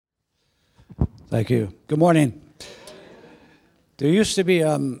Thank you. Good morning. There used to be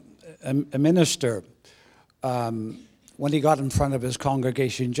a minister, when he got in front of his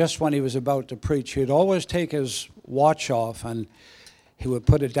congregation, just when he was about to preach, he'd always take his watch off and he would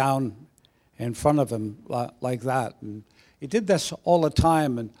put it down in front of him like that. And he did this all the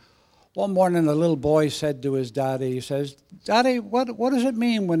time. And one morning a little boy said to his daddy, he says, "Daddy, what does it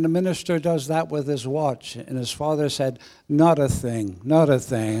mean when the minister does that with his watch?" And his father said, "Not a thing, not a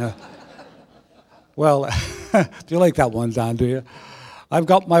thing." Well, do you like that one, Dan, do you? I've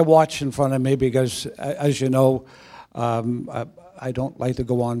got my watch in front of me because, as you know, I don't like to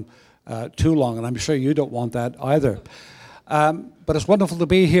go on too long, and I'm sure you don't want that either. But it's wonderful to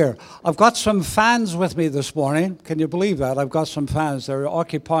be here. I've got some fans with me this morning. Can you believe that? I've got some fans. They're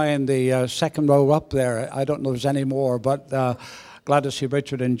occupying the second row up there. I don't know if there's any more, but glad to see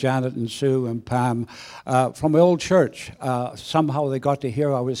Richard and Janet and Sue and Pam from the old church. Somehow they got to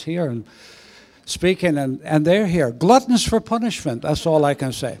hear I was here and speaking, and they're here. Gluttons for punishment, that's all I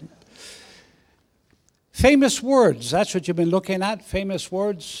can say. Famous words, that's what you've been looking at, famous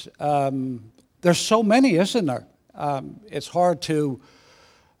words. There's so many, isn't there? It's hard to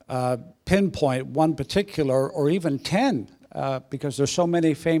pinpoint one particular or even 10 because there's so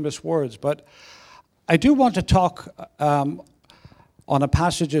many famous words. But I do want to talk on a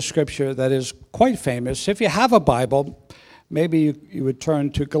passage of Scripture that is quite famous. If you have a Bible, maybe you would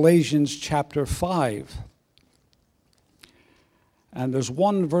turn to Galatians chapter 5. And there's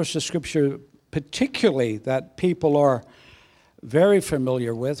one verse of Scripture particularly that people are very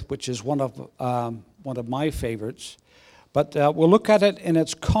familiar with, which is one of my favorites. But we'll look at it in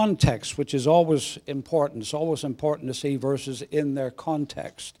its context, which is always important. It's always important to see verses in their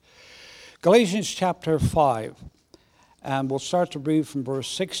context. Galatians chapter 5. And we'll start to read from verse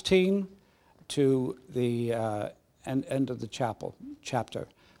 16 to the end of the chapter.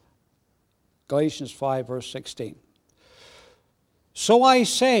 Galatians 5, verse 16. So I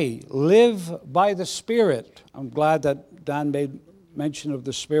say, live by the Spirit. I'm glad that Dan made mention of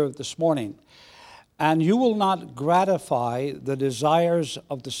the Spirit this morning. And you will not gratify the desires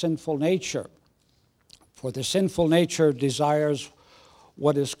of the sinful nature. For the sinful nature desires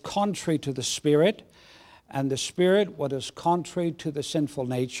what is contrary to the Spirit, and the Spirit what is contrary to the sinful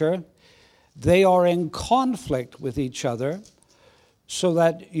nature. They are in conflict with each other, so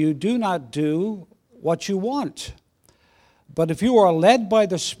that you do not do what you want. But if you are led by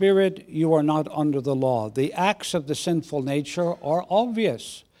the Spirit, you are not under the law. The acts of the sinful nature are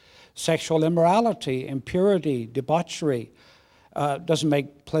obvious. Sexual immorality, impurity, debauchery. Doesn't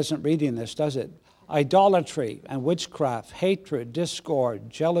make pleasant reading this, does it? Idolatry and witchcraft, hatred, discord,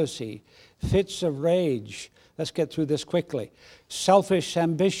 jealousy, fits of rage. Let's get through this quickly. Selfish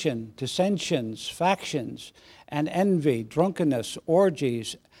ambition, dissensions, factions, and envy, drunkenness,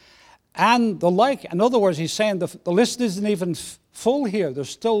 orgies, and the like. In other words, he's saying the list isn't even full here. There's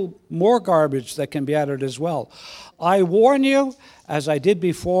still more garbage that can be added as well. I warn you, as I did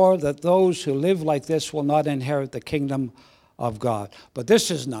before, that those who live like this will not inherit the kingdom of God. But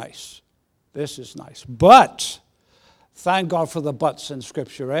this is nice. This is nice. But, thank God for the buts in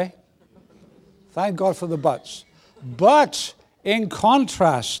Scripture, eh? Thank God for the buts. But, in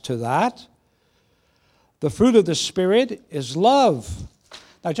contrast to that, the fruit of the Spirit is love.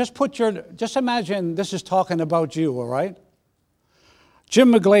 Now just imagine this is talking about you, all right?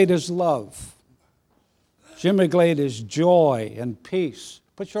 Jim McGlade is love. Jim McGlade is joy and peace.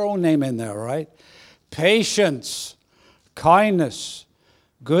 Put your own name in there, all right? Patience, kindness,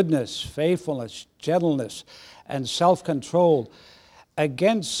 goodness, faithfulness, gentleness, and self-control.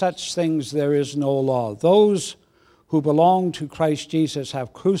 Against such things there is no law. Those who belong to Christ Jesus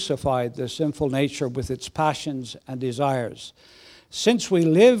have crucified the sinful nature with its passions and desires. Since we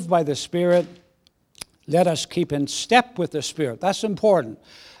live by the Spirit, let us keep in step with the Spirit. That's important.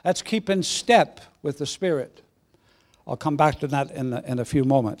 Let's keep in step with the Spirit. I'll come back to that in a few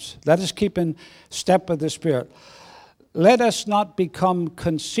moments. Let us keep in step with the Spirit. Let us not become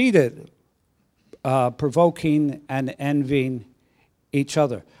conceited, provoking and envying each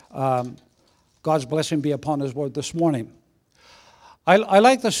other. God's blessing be upon His word this morning. I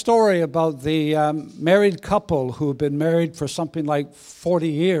like the story about the married couple who had been married for something like 40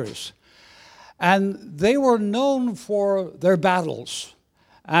 years. And they were known for their battles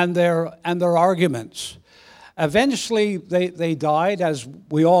and their arguments. Eventually, they died, as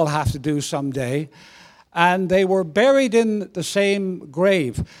we all have to do someday. And they were buried in the same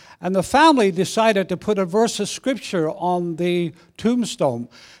grave. And the family decided to put a verse of Scripture on the tombstone,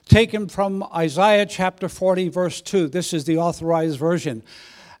 taken from Isaiah chapter 40, verse 2. This is the Authorized Version.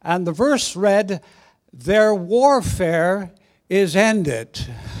 And the verse read, "Their warfare is ended."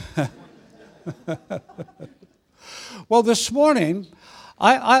 Well, this morning,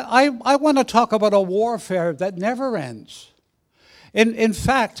 I want to talk about a warfare that never ends. In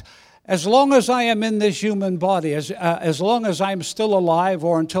fact, as long as I am in this human body, as long as I'm still alive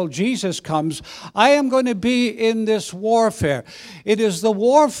or until Jesus comes, I am going to be in this warfare. It is the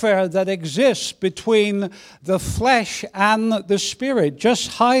warfare that exists between the flesh and the spirit.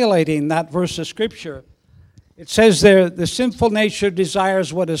 Just highlighting that verse of Scripture. It says there, the sinful nature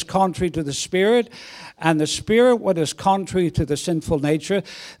desires what is contrary to the spirit, and the spirit what is contrary to the sinful nature.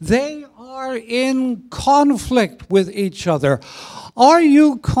 They are in conflict with each other. Are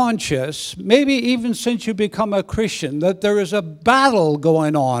you conscious, maybe even since you become a Christian, that there is a battle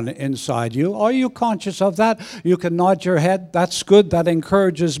going on inside you? Are you conscious of that? You can nod your head. That's good. That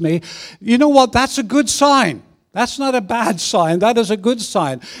encourages me. You know what? That's a good sign. That's not a bad sign. That is a good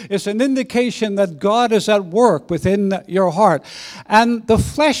sign. It's an indication that God is at work within your heart. And the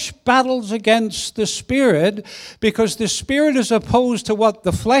flesh battles against the spirit because the spirit is opposed to what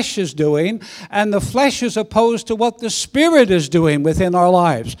the flesh is doing, and the flesh is opposed to what the spirit is doing within our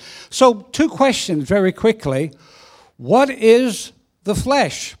lives. So, two questions very quickly. What is the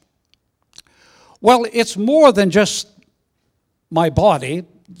flesh? Well, it's more than just my body,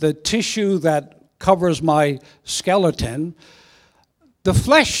 the tissue that covers my skeleton. The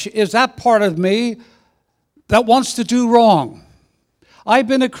flesh is that part of me that wants to do wrong. I've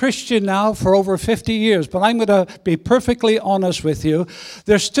been a Christian now for over 50 years, but I'm going to be perfectly honest with you.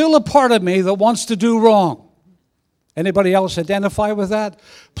 There's still a part of me that wants to do wrong. Anybody else identify with that?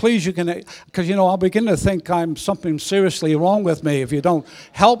 Please, you can, because, I'll begin to think I'm something seriously wrong with me if you don't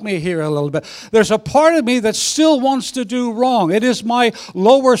help me here a little bit. There's a part of me that still wants to do wrong. It is my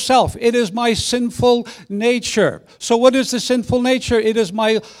lower self. It is my sinful nature. So what is the sinful nature? It is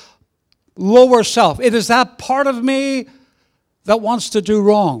my lower self. It is that part of me that wants to do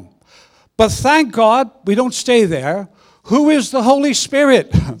wrong. But thank God we don't stay there. Who is the Holy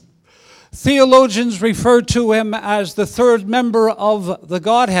Spirit? Theologians refer to him as the third member of the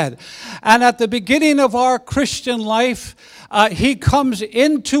Godhead. And at the beginning of our Christian life, he comes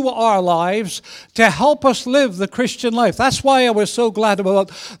into our lives to help us live the Christian life. That's why I was so glad about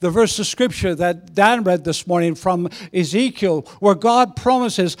the verse of Scripture that Dan read this morning from Ezekiel, where God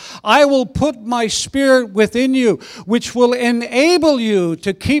promises, I will put my spirit within you, which will enable you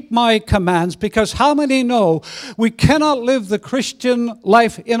to keep my commands. Because how many know we cannot live the Christian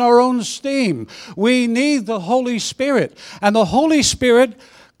life in our own steam? We need the Holy Spirit. And the Holy Spirit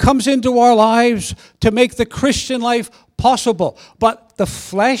comes into our lives to make the Christian life possible. But the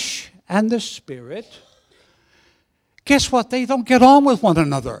flesh and the spirit, guess what? They don't get on with one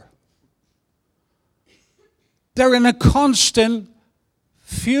another. They're in a constant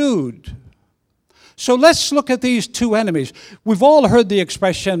feud. So let's look at these two enemies. We've all heard the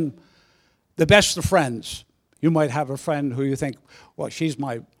expression, the best of friends. You might have a friend who you think, well, he's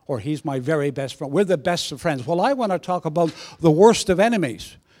my very best friend. We're the best of friends. Well, I want to talk about the worst of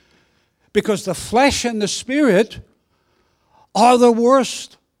enemies. Because the flesh and the spirit are the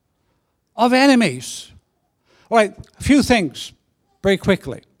worst of enemies. All right, a few things very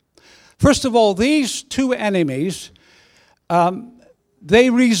quickly. First of all, these two enemies, they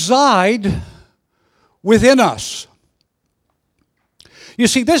reside within us. You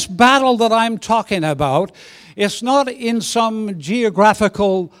see, this battle that I'm talking about, it's not in some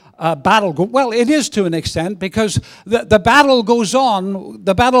geographical battle. Well, it is to an extent, because the battle goes on.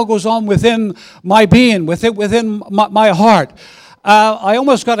 The battle goes on within my being, within my heart. I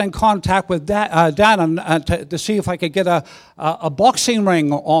almost got in contact with Dan to see if I could get a boxing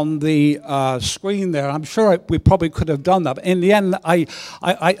ring on the screen there. I'm sure we probably could have done that. In the end,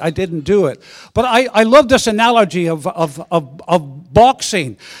 I didn't do it. But I love this analogy of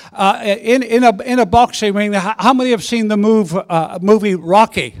boxing. In a boxing ring, how many have seen the movie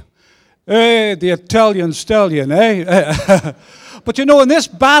Rocky? Hey, the Italian stallion, eh? But in this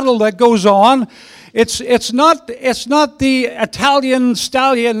battle that goes on, it's not the Italian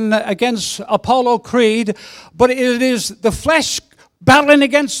stallion against Apollo Creed, but it is the flesh battling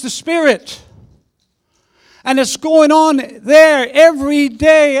against the spirit. And it's going on there every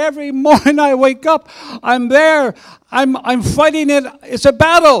day, every morning I wake up. I'm there. I'm fighting it. It's a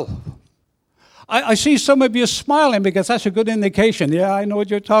battle. I see some of you smiling because that's a good indication. Yeah, I know what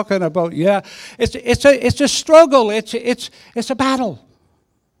you're talking about. Yeah, it's a struggle. It's a battle.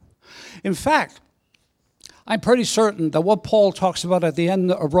 In fact, I'm pretty certain that what Paul talks about at the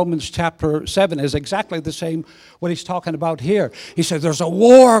end of Romans chapter 7 is exactly the same what he's talking about here. He says, there's a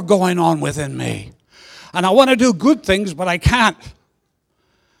war going on within me. And I want to do good things, but I can't.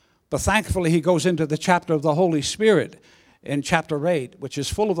 But thankfully, he goes into the chapter of the Holy Spirit. in chapter 8, which is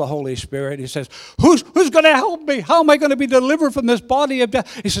full of the Holy Spirit. He says, who's going to help me? How am I going to be delivered from this body of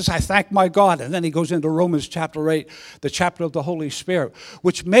death? He says, I thank my God. And then he goes into Romans chapter 8, the chapter of the Holy Spirit,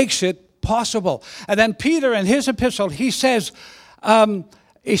 which makes it possible. And then Peter, in his epistle, he says,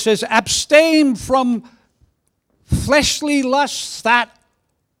 abstain from fleshly lusts that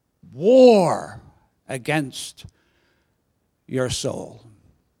war against your soul.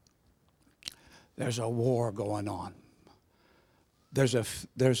 There's a war going on. There's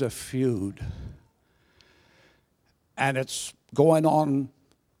a feud. And it's going on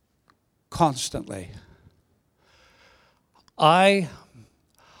constantly. I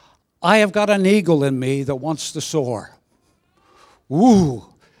have got an eagle in me that wants to soar. Ooh,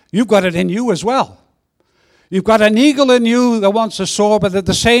 you've got it in you as well. You've got an eagle in you that wants to soar, but at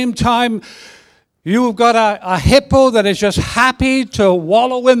the same time, you've got a hippo that is just happy to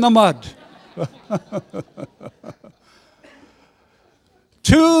wallow in the mud.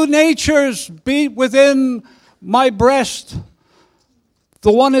 Two natures beat within my breast.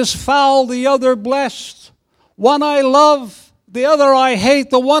 The one is foul, the other blessed. One I love, the other I hate.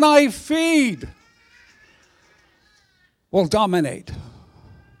 The one I feed will dominate.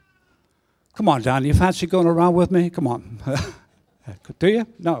 Come on, Don, you fancy going around with me? Come on. Do you?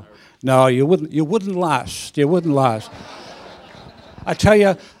 No. No, you wouldn't last. You wouldn't last. I tell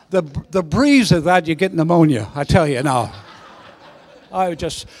you, the breeze of that, you get pneumonia. I tell you, no. I would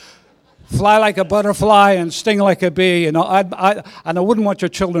just fly like a butterfly and sting like a bee. And I wouldn't want your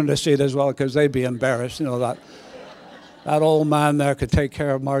children to see it as well, because they'd be embarrassed. That old man there could take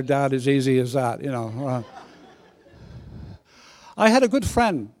care of my dad as easy as that. I had a good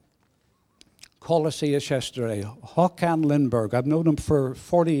friend call to see us yesterday, Håkan Lindberg. I've known him for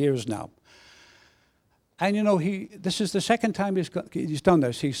 40 years now. And this is the second time he's done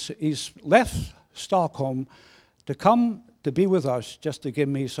this. He's left Stockholm to come to be with us just to give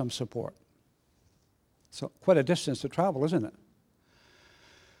me some support. So quite a distance to travel, isn't it?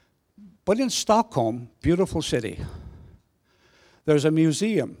 But in Stockholm, beautiful city, there's a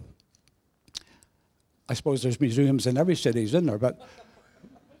museum. I suppose there's museums in every city, isn't there? But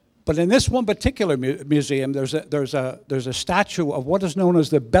in this one particular museum, there's a statue of what is known as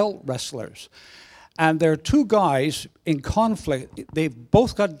the belt wrestlers. And there are two guys in conflict. They've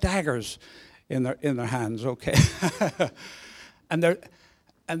both got daggers in their hands, okay? and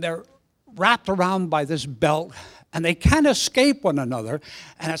they're wrapped around by this belt, and they can't escape one another,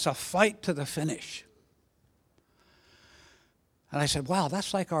 and it's a fight to the finish. And I said, wow,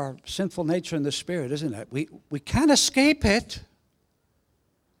 that's like our sinful nature in the spirit, isn't it? We can't escape it.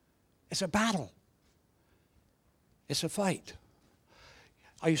 It's a battle. It's a fight.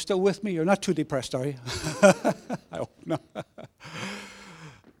 Are you still with me? You're not too depressed, are you? I hope not.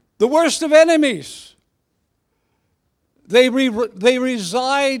 The worst of enemies. They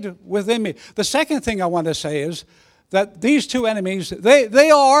reside within me. The second thing I want to say is that these two enemies,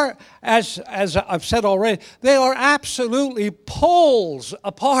 they are, as I've said already, they are absolutely poles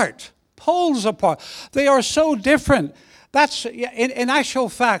apart. Poles apart. They are so different. That's, in actual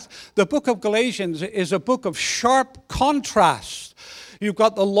fact, the book of Galatians is a book of sharp contrast. You've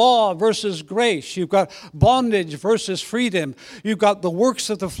got the law versus grace. You've got bondage versus freedom. You've got the works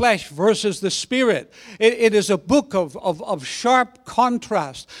of the flesh versus the spirit. It is a book of sharp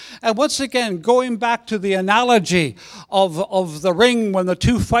contrast. And once again, going back to the analogy of the ring when the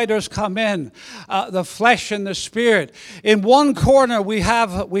two fighters come in, the flesh and the spirit. In one corner we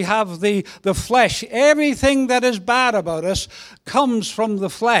have the flesh. Everything that is bad about us comes from the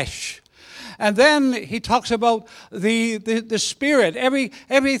flesh. And then he talks about the Spirit,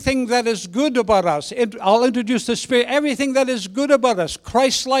 everything that is good about us. I'll introduce the Spirit, everything that is good about us,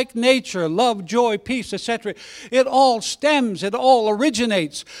 Christ-like nature, love, joy, peace, etc. It all stems, it all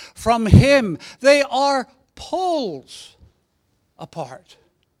originates from Him. They are poles apart.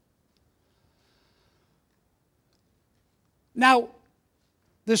 Now,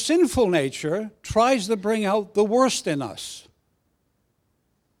 the sinful nature tries to bring out the worst in us.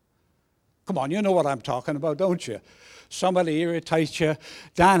 Come on, you know what I'm talking about, don't you? Somebody irritates you.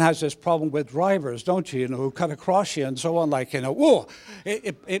 Dan has this problem with drivers, don't you? Who cut across you and so on, whoa.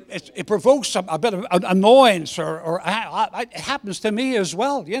 It provokes a bit of annoyance, or it happens to me as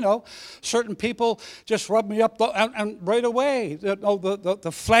well, Certain people just rub me up, and right away,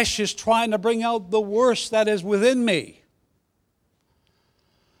 the flesh is trying to bring out the worst that is within me.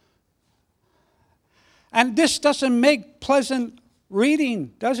 And this doesn't make pleasant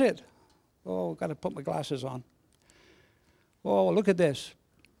reading, does it? Oh, I've got to put my glasses on. Oh, look at this.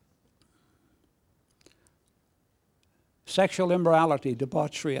 Sexual immorality,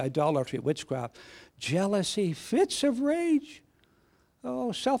 debauchery, idolatry, witchcraft, jealousy, fits of rage,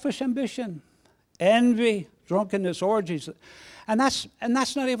 oh, selfish ambition, envy, drunkenness, orgies. And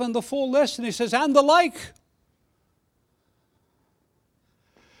that's not even the full list. And he says, and the like.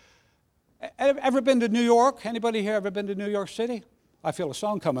 Ever been to New York? Anybody here ever been to New York City? I feel a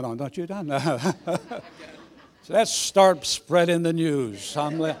song coming on, don't you, Don? So let's start spreading the news.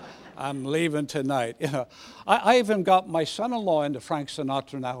 I'm leaving tonight. You know, I even got my son-in-law into Frank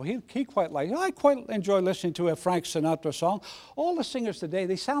Sinatra now. He quite likes it. I quite enjoy listening to a Frank Sinatra song. All the singers today,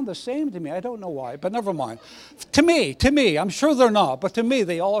 they sound the same to me. I don't know why, but never mind. To me, I'm sure they're not, but to me,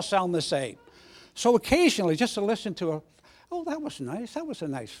 they all sound the same. So occasionally, just to listen to a, oh, that was nice. That was a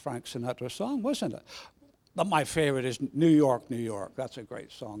nice Frank Sinatra song, wasn't it? But my favorite is New York, New York. That's a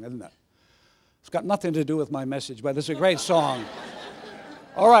great song, isn't it? It's got nothing to do with my message, but it's a great song.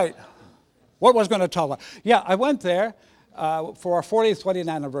 All right. What was I going to tell you? Yeah, I went there for our 40th wedding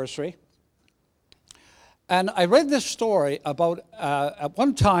anniversary. And I read this story about at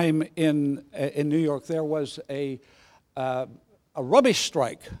one time in New York, there was a rubbish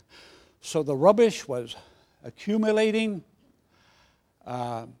strike. So the rubbish was accumulating,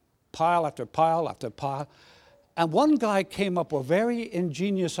 pile after pile after pile. And one guy came up with a very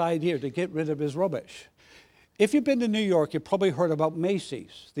ingenious idea to get rid of his rubbish. If you've been to New York, you've probably heard about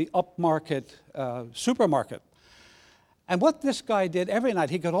Macy's, the upmarket supermarket. And what this guy did every night,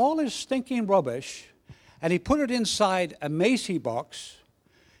 he got all his stinking rubbish and he put it inside a Macy box,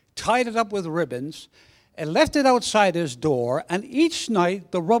 tied it up with ribbons, and left it outside his door, and each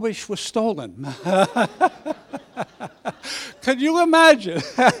night the rubbish was stolen. Can you imagine?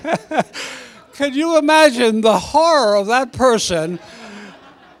 Can you imagine the horror of that person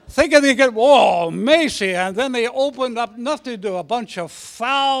thinking they get, whoa, Macy, and then they opened up nothing to a bunch of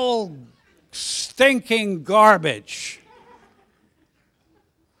foul, stinking garbage.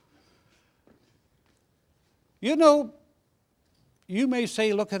 You know, you may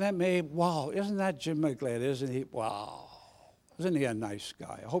say, looking at me, wow, isn't that Jim McGlade, isn't he? Wow, isn't he a nice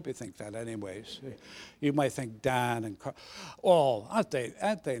guy? I hope you think that anyways. You might think Dan and Carl, oh, aren't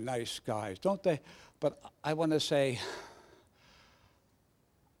they nice guys, don't they? But I want to say,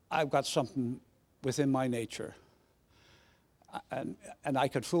 I've got something within my nature. And I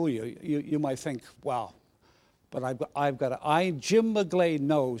could fool you. You might think, wow. But Jim McGlade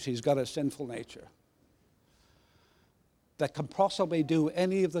knows he's got a sinful nature that can possibly do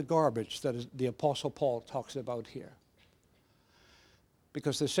any of the garbage that the Apostle Paul talks about here.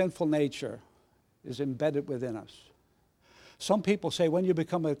 Because the sinful nature is embedded within us. Some people say when you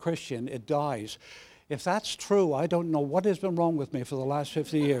become a Christian, it dies. If that's true, I don't know what has been wrong with me for the last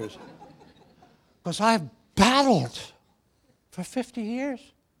 50 years. Because I've battled for 50 years.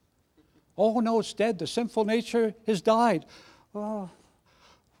 Oh, no, it's dead. The sinful nature has died. Oh,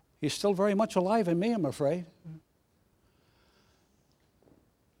 he's still very much alive in me, I'm afraid.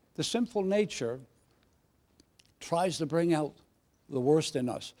 The sinful nature tries to bring out the worst in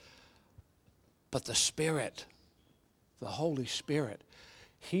us. But the Spirit, the Holy Spirit,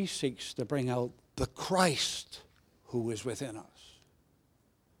 he seeks to bring out the Christ who is within us.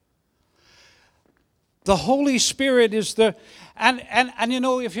 The Holy Spirit is and you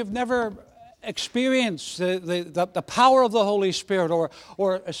know, if you've never experienced the power of the Holy Spirit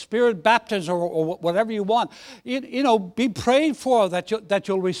or a Spirit baptism or whatever you want, you know, be prayed for that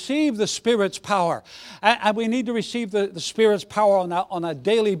you'll receive the Spirit's power. And we need to receive the Spirit's power on a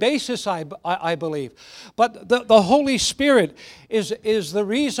daily basis, I believe. But the Holy Spirit is the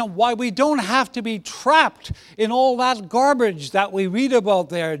reason why we don't have to be trapped in all that garbage that we read about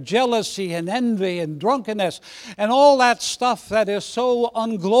there, jealousy and envy and drunkenness and all that stuff that is so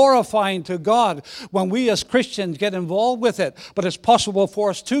unglorifying to God when we as Christians get involved with it. But it's possible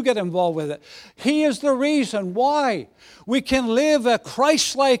for us to get involved with it. He is the reason why we can live a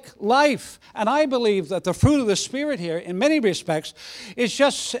Christ-like life. And I believe that the fruit of the Spirit here, in many respects, is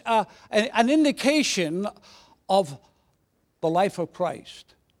just an indication of the life of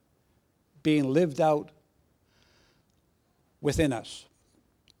Christ being lived out within us.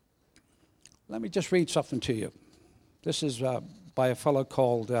 Let me just read something to you. This is by a fellow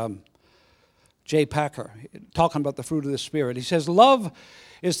called Jay Packer, talking about the fruit of the Spirit. He says, love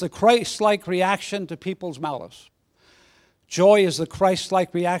is the Christ-like reaction to people's malice. Joy is the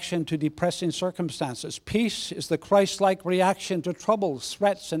Christ-like reaction to depressing circumstances. Peace is the Christ-like reaction to troubles,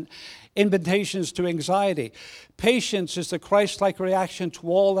 threats, and invitations to anxiety. Patience is the Christ-like reaction to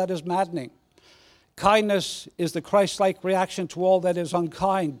all that is maddening. Kindness is the Christ-like reaction to all that is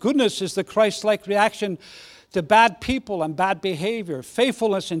unkind. Goodness is the Christ-like reaction to bad people and bad behavior.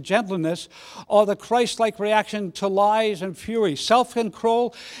 Faithfulness and gentleness are the Christ-like reaction to lies and fury.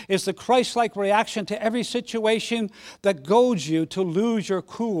 Self-control is the Christ-like reaction to every situation that goads you to lose your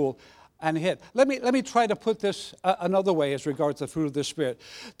cool and hit. Let me try to put this another way as regards the fruit of the Spirit.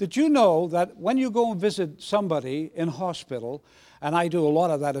 Did you know that when you go and visit somebody in hospital, and I do a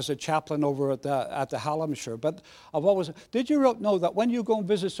lot of that as a chaplain over at the Hallamshire, but did you know that when you go and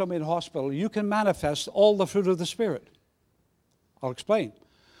visit somebody in hospital, you can manifest all the fruit of the Spirit? I'll explain.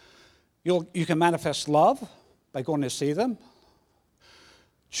 You can manifest love by going to see them,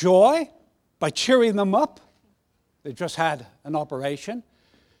 joy by cheering them up. They just had an operation.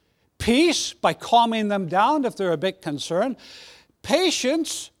 Peace by calming them down if they're a bit concerned.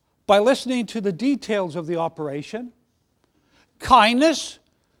 Patience by listening to the details of the operation. Kindness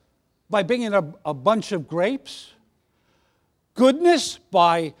by bringing a bunch of grapes. Goodness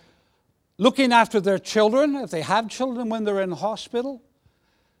by looking after their children if they have children when they're in hospital.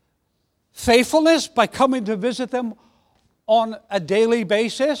 Faithfulness by coming to visit them on a daily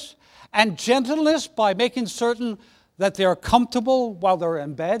basis. And gentleness by making certain that they're comfortable while they're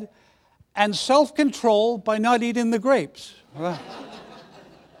in bed. And self-control by not eating the grapes.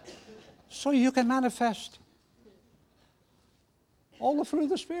 So you can manifest all the fruit of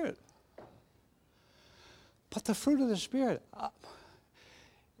the Spirit. But the fruit of the Spirit,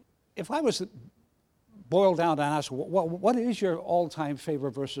 if I was boiled down and asked, what is your all-time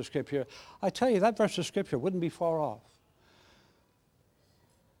favorite verse of Scripture? I tell you, that verse of Scripture wouldn't be far off.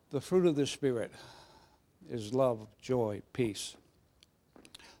 The fruit of the Spirit is love, joy, peace.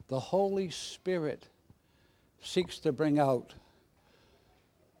 The Holy Spirit seeks to bring out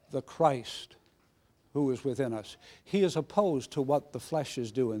the Christ who is within us. He is opposed to what the flesh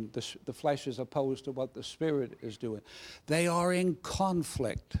is doing. The flesh is opposed to what the Spirit is doing. They are in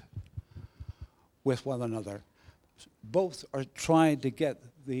conflict with one another. Both are trying to get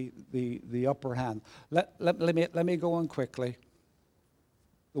the upper hand. Let me go on quickly.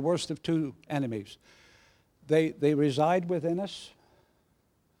 The worst of two enemies. They reside within us.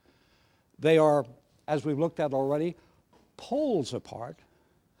 They are, as we've looked at already, poles apart.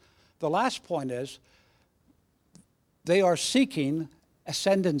 The last point is they are seeking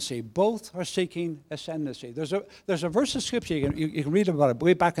ascendancy. Both are seeking ascendancy. There's a verse of Scripture, you can read about it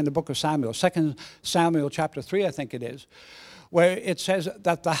way back in the book of Samuel, 2 Samuel chapter 3, I think it is, where it says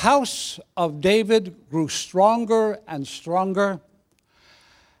that the house of David grew stronger and stronger,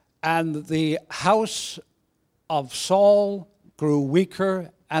 and the house of Saul grew weaker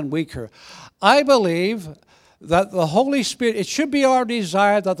and weaker. I believe that the Holy Spirit, it should be our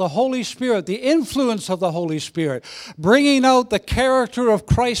desire that the Holy Spirit, the influence of the Holy Spirit, bringing out the character of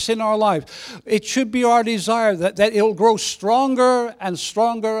Christ in our life, it should be our desire that it will grow stronger and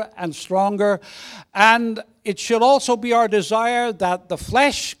stronger and stronger. And it should also be our desire that the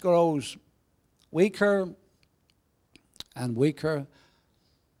flesh grows weaker and weaker,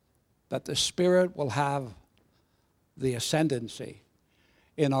 that the Spirit will have the ascendancy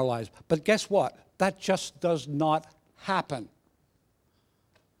in our lives. But guess what? That just does not happen.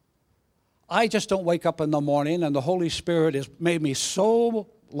 I just don't wake up in the morning and the Holy Spirit has made me so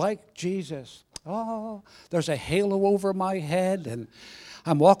like Jesus. Oh, there's a halo over my head and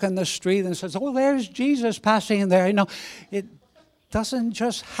I'm walking the street and it says, oh, there's Jesus passing in there. You know, it doesn't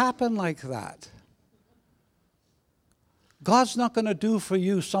just happen like that. God's not going to do for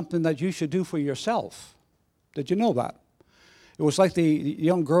you something that you should do for yourself. Did you know that? It was like the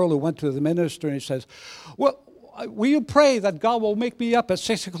young girl who went to the minister and he says, well, will you pray that God will make me up at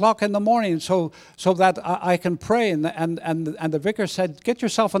 6 o'clock in the morning so that I can pray? And the vicar said, get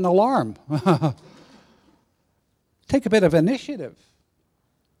yourself an alarm. Take a bit of initiative.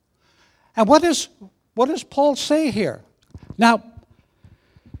 And what does Paul say here? Now,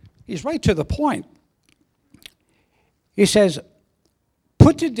 he's right to the point. He says,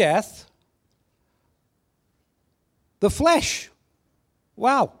 put to death the flesh.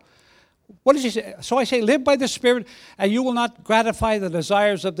 Wow. What does he say? So I say, live by the Spirit, and you will not gratify the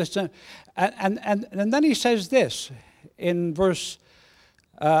desires of the sin. And then he says this in verse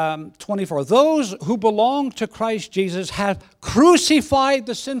 24. Those who belong to Christ Jesus have crucified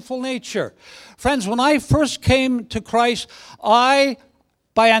the sinful nature. Friends, when I first came to Christ,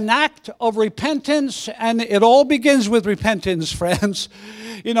 by an act of repentance, and it all begins with repentance, friends.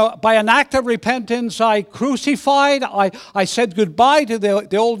 You know, by an act of repentance, I crucified, I said goodbye to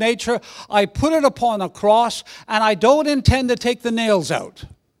the old nature, I put it upon a cross, and I don't intend to take the nails out.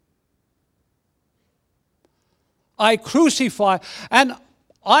 I crucify, and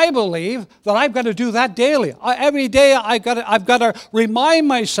I believe that I've got to do that daily. Every day I've got to remind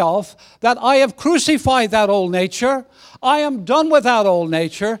myself that I have crucified that old nature. I am done with that old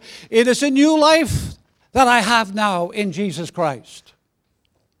nature. It is a new life that I have now in Jesus Christ.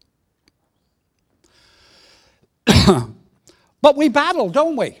 But we battle,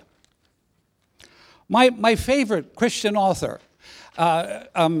 don't we? My favorite Christian author,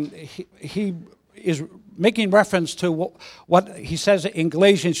 he is making reference to what he says in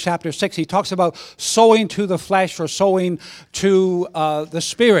Galatians chapter 6. He talks about sowing to the flesh or sowing to the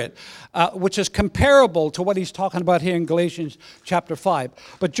spirit, which is comparable to what he's talking about here in Galatians chapter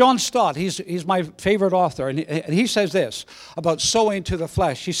 5. But John Stott, he's my favorite author, and he says this about sowing to the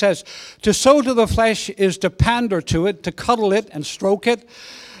flesh. He says, to sow to the flesh is to pander to it, to cuddle it and stroke it,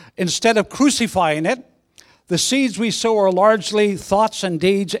 instead of crucifying it. The seeds we sow are largely thoughts and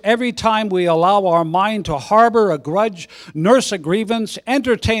deeds. Every time we allow our mind to harbor a grudge, nurse a grievance,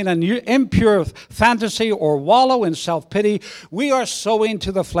 entertain an impure fantasy, or wallow in self-pity, we are sowing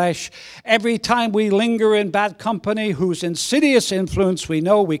to the flesh. Every time we linger in bad company, whose insidious influence we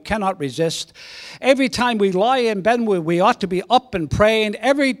know we cannot resist. Every time we lie in bed, we ought to be up and praying.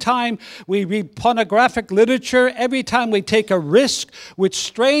 Every time we read pornographic literature, every time we take a risk which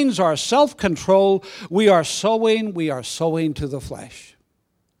strains our self-control, we are sowing to the flesh.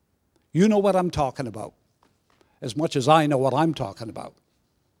 You know what I'm talking about, as much as I know what I'm talking about.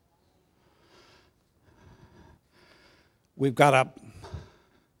 We've got to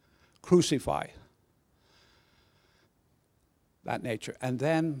crucify that nature. And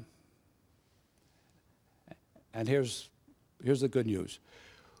then, and here's the good news.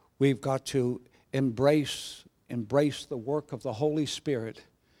 We've got to embrace the work of the Holy Spirit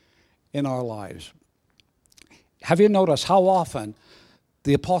in our lives. Have you noticed how often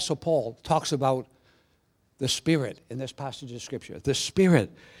the Apostle Paul talks about the Spirit in this passage of Scripture? The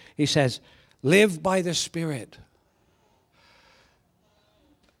Spirit. He says, live by the Spirit.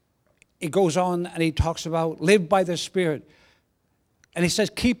 He goes on and he talks about live by the Spirit. And he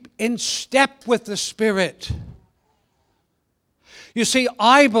says, keep in step with the Spirit. You see,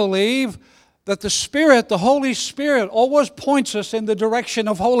 I believe that the Spirit, the Holy Spirit, always points us in the direction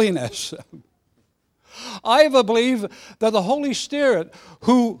of holiness. I believe that the Holy Spirit,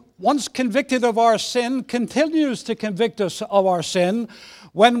 who once convicted of our sin, continues to convict us of our sin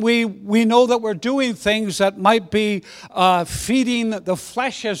when we know that we're doing things that might be feeding the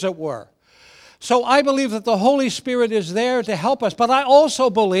flesh, as it were. So I believe that the Holy Spirit is there to help us, but I also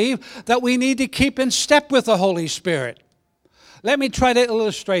believe that we need to keep in step with the Holy Spirit. Let me try to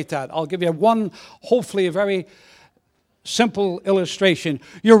illustrate that. I'll give you one, hopefully a very simple illustration.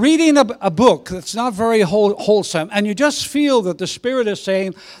 You're reading a book that's not very wholesome, and you just feel that the Spirit is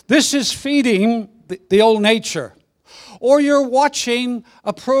saying, this is feeding the old nature. Or you're watching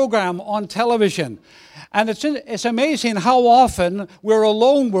a program on television, and it's amazing how often we're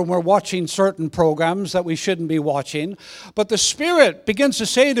alone when we're watching certain programs that we shouldn't be watching, but the Spirit begins to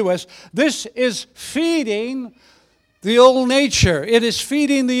say to us, this is feeding the old nature. It is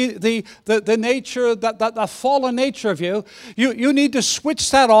feeding the nature, the fallen nature of you. You need to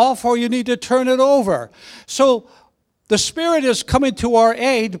switch that off, or you need to turn it over. So the Spirit is coming to our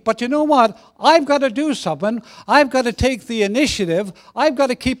aid, but you know what? I've got to do something. I've got to take the initiative. I've got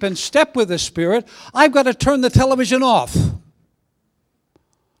to keep in step with the Spirit. I've got to turn the television off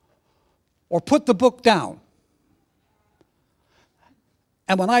or put the book down.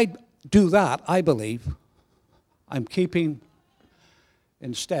 And when I do that, I believe I'm keeping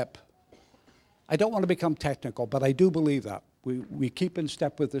in step. I don't want to become technical, but I do believe that. We keep in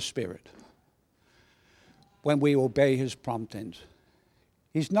step with the Spirit when we obey His promptings.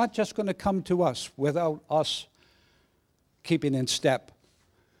 He's not just going to come to us without us keeping in step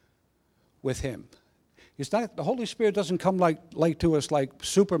with Him. The Holy Spirit doesn't come like to us like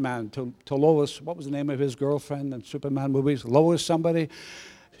Superman to Lois. What was the name of his girlfriend in Superman movies? Lois somebody.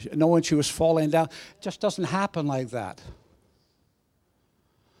 Knowing she was falling down. It just doesn't happen like that.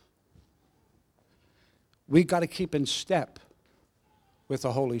 We've got to keep in step with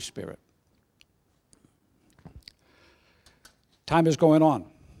the Holy Spirit. Time is going on.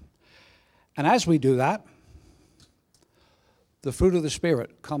 And as we do that, the fruit of the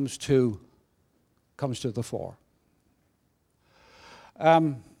Spirit comes to the fore.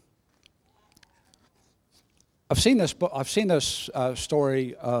 I've seen this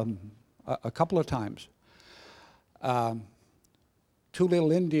story a couple of times. Two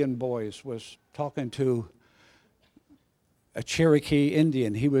little Indian boys was talking to a Cherokee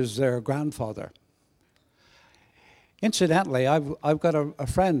Indian. He was their grandfather. Incidentally, I've got a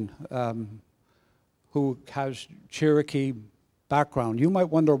friend who has Cherokee background. You might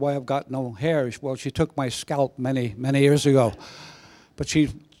wonder why I've got no hair. Well, she took my scalp many, many years ago. But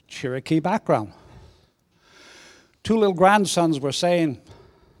she's Cherokee background. Two little grandsons were saying,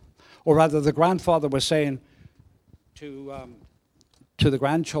 or rather the grandfather was saying to the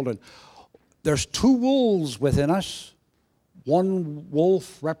grandchildren, there's two wolves within us. One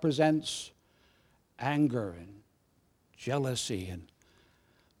wolf represents anger and jealousy and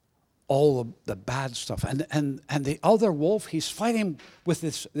all the bad stuff. And the other wolf, he's fighting with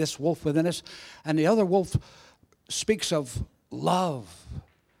this wolf within us. And the other wolf speaks of love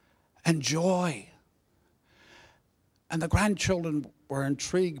and joy. And the grandchildren were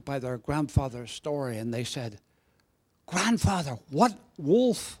intrigued by their grandfather's story. And they said, "Grandfather, what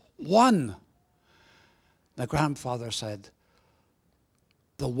wolf won?" The grandfather said,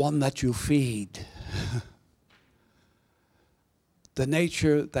 "The one that you feed." The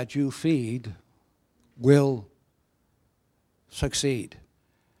nature that you feed will succeed.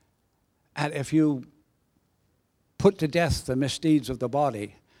 And if you put to death the misdeeds of the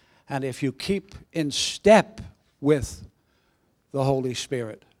body, and if you keep in step with the Holy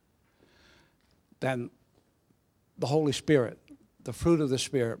Spirit, then the Holy Spirit, the fruit of the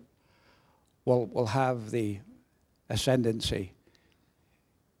Spirit, will have the ascendancy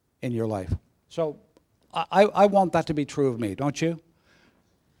in your life. So I want that to be true of me, don't you?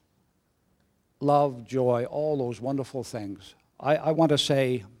 Love, joy, all those wonderful things. I want to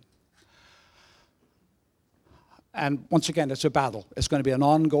say, and once again, it's a battle. It's going to be an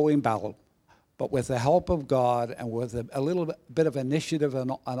ongoing battle. But with the help of God and with a little bit of initiative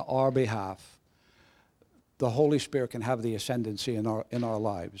on our behalf, the Holy Spirit can have the ascendancy in our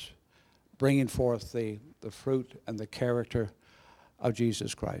lives, bringing forth the fruit and the character of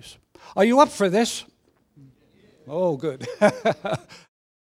Jesus Christ. Are you up for this? Oh, good.